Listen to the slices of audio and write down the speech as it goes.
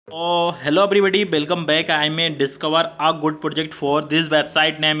Oh, hello everybody, welcome back. I may discover a good project for this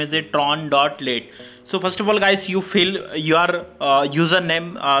website name is a TRON.late. So first of all guys, you fill your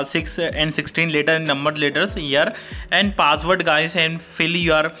username 6 and 16 letter numbered letters here and password guys, and fill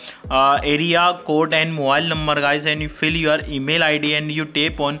your area code and mobile number guys, and you fill your email ID and you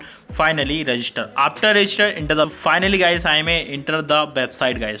tap on finally register. After register, enter the finally guys, I may enter the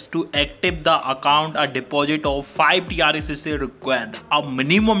website guys. To active the account, a deposit of 5 TRX is required. A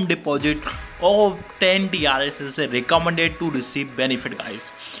minimum deposit of 10 TRX is recommended to receive benefit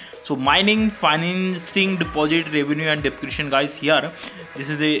guys. So mining, financing, deposit, revenue and depreciation guys. Here this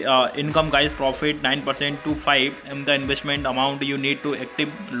is the income guys, profit 9% to 5, and the investment amount you need to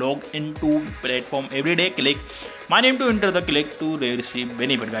active log into platform every day. Click my name to enter the click to receive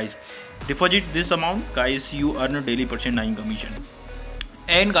benefit guys. Deposit this amount guys, you earn a daily %9 commission,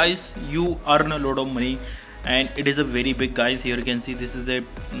 and guys you earn a lot of money, and it is a very big guys. Here you can see this is a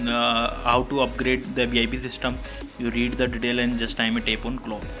how to upgrade the VIP system. You read the detail and just time a tap on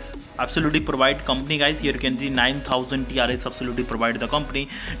close. Absolutely provide company guys. Here you can see 9,000 TRX absolutely provide the company.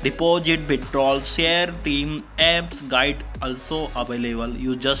 Deposit, withdrawal, share, team, apps, guide also available.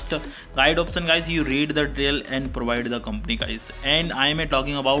 You just guide option guys, you read the detail and provide the company guys. And I am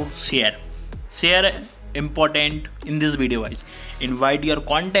talking about share important in this video guys. Invite your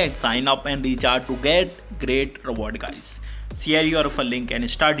contact, sign up and recharge to get great reward guys. Share your link and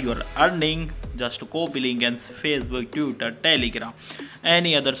start your earning. Just copy link and Facebook, Twitter, Telegram,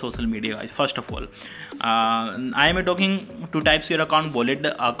 any other social media guys. First of all, I am talking two types your account. Wallet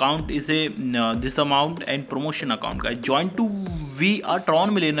account is a this amount, and promotion account guys. Join to we are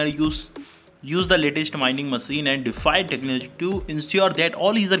TRON millionaire. Use the latest mining machine and DeFi technology to ensure that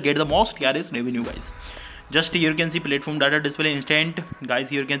all users get the most TRX revenue guys. Just here you can see platform data display instant guys.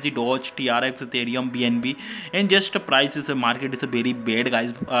 Here you can see Doge, TRX, Ethereum, BNB, and just price is a market is a very bad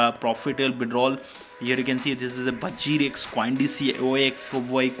guys. Profitable withdrawal. Here you can see this is a Bajirx, CoinDC, OX,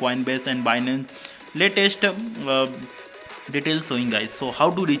 Huawei, Coinbase, and Binance. Latest details showing guys. So how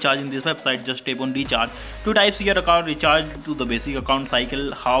to recharge in this website? Just tap on recharge. Two types your account. Recharge to the basic account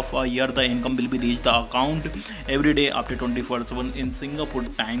cycle. Half a year the income will be reached the account every day after 24/7 in Singapore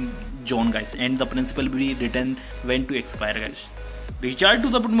time zone guys, and the principal will be written when to expire guys. Recharge to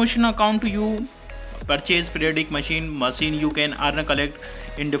the promotion account. You purchase periodic machine you can earn a collect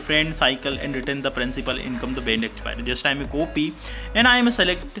in different cycle and return the principal income the when expire. Just I am a copy and I am a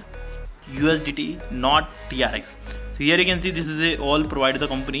select USDT, not TRX. So here you can see this is a all provide the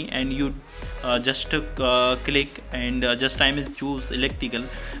company, and you just click and just time is choose electrical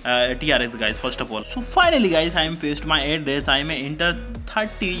TRX guys first of all. So finally guys, I am paste my address. I may enter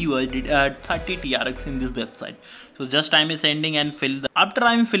 30 USD 30 TRX in this website. So just time is sending and fill the, after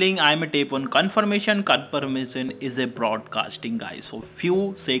I am filling I am a tap on confirmation. Confirmation is a broadcasting guys. So few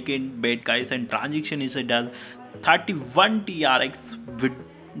second bet guys, and transaction is a does 31 TRX with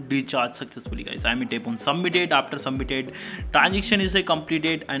recharge successfully guys. I may tap on submitted. After submitted, transaction is a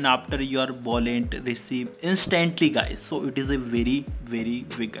completed, and after your wallet receive instantly guys. So it is a very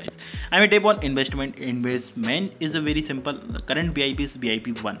big guys. I may tap on investment. Investment is a very simple. The current VIP is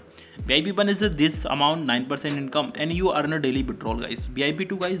VIP1. VIP1 is this amount 9% income, and you earn a daily withdrawal guys.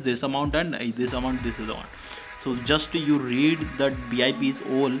 VIP2 guys this amount, and this amount, this is the one. So just you read that VIP is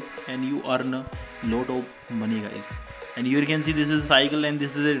all, and you earn a lot of money guys. And you can see this is cycle, and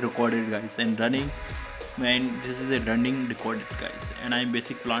this is a recorded guys, and running, and this is a running recorded guys. And I'm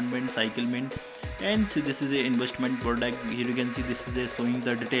basic plantment, cyclement, and see this is a investment product. Here you can see this is a showing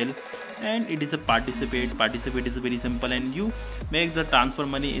the detail, and it is a participate is very simple, and you make the transfer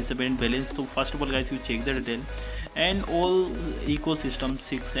money is a balance. So first of all guys, you check the detail and all ecosystem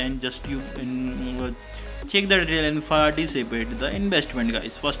 6, and just you check the detail and participate the investment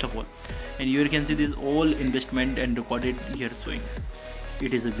guys first of all. And you can see this all investment and recorded here showing.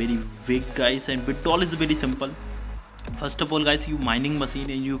 It is a very big guys, and withdrawal is very simple. First of all guys, you mining machine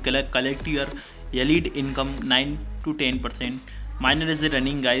and you collect your lead income 9 to 10%. Miner is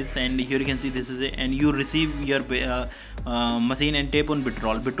running guys, and here you can see this is a, and you receive your machine and tap on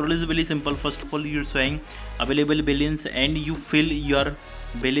withdrawal. Withdrawal is very simple. First of all, you're showing available balance, and you fill your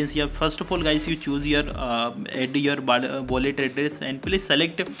balance here. First of all guys, you choose your add your wallet address, and please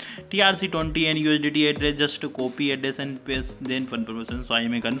select TRC20 and USDT address. Just to copy address and paste, then confirmation. So I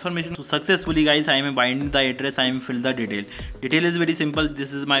am a confirmation. So successfully guys, I am a bind the address. I am fill the detail. Detail is very simple.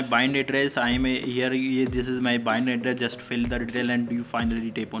 This is my bind address. I am a here. This is my bind address. Just fill the detail, and you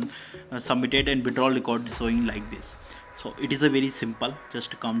finally tap on submitted, and withdrawal record showing like this. So it is a very simple,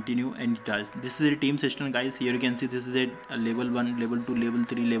 just continue and touch. This is a team system guys. Here you can see this is a level 1, level 2, level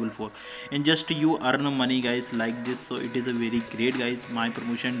 3, level 4, and just you earn money guys like this. So it is a very great guys. My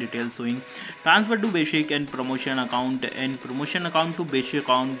promotion details showing transfer to basic and promotion account, and promotion account to basic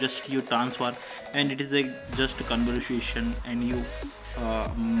account, just you transfer, and it is a just conversation, and you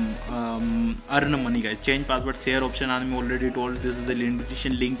earn money guys. Change password, share option I'm already told. This is the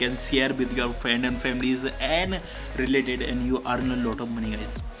invitation link, and share with your friend and families and related, and you earn a lot of money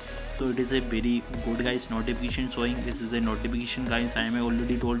guys. So it is a very good guys. Notification showing, this is a notification guys. I am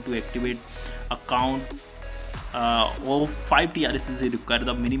already told to activate account of 5 TRS is required.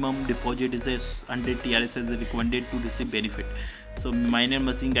 The minimum deposit is a 100 TRS is recommended to receive benefit. So miner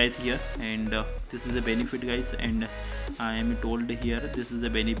machine guys here, and this is a benefit guys, and I am told here this is a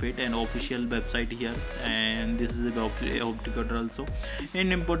benefit and official website here, and this is a optical also.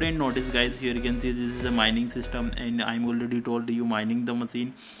 And important notice guys, here you can see this is a mining system, and I'm already told you mining the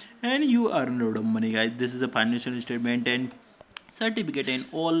machine and you earn a lot of money guys. This is a financial statement and certificate, and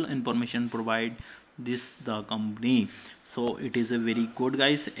all information provide this the company. So it is a very good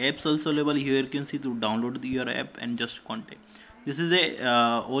guys. Apps also available here, you can see to download your app and just contact. This is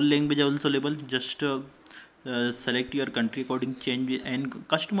a all language also available. Just select your country according, change, and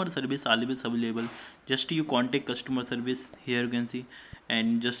customer service always available. Just you contact customer service, here you can see,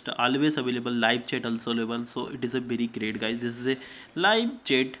 and just always available. Live chat also available. So it is a very great guys. This is a live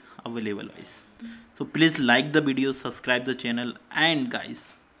chat available guys. So please like the video, subscribe the channel, and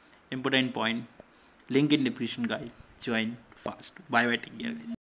guys, important point, link in description guys, join fast. Bye bye, take care guys.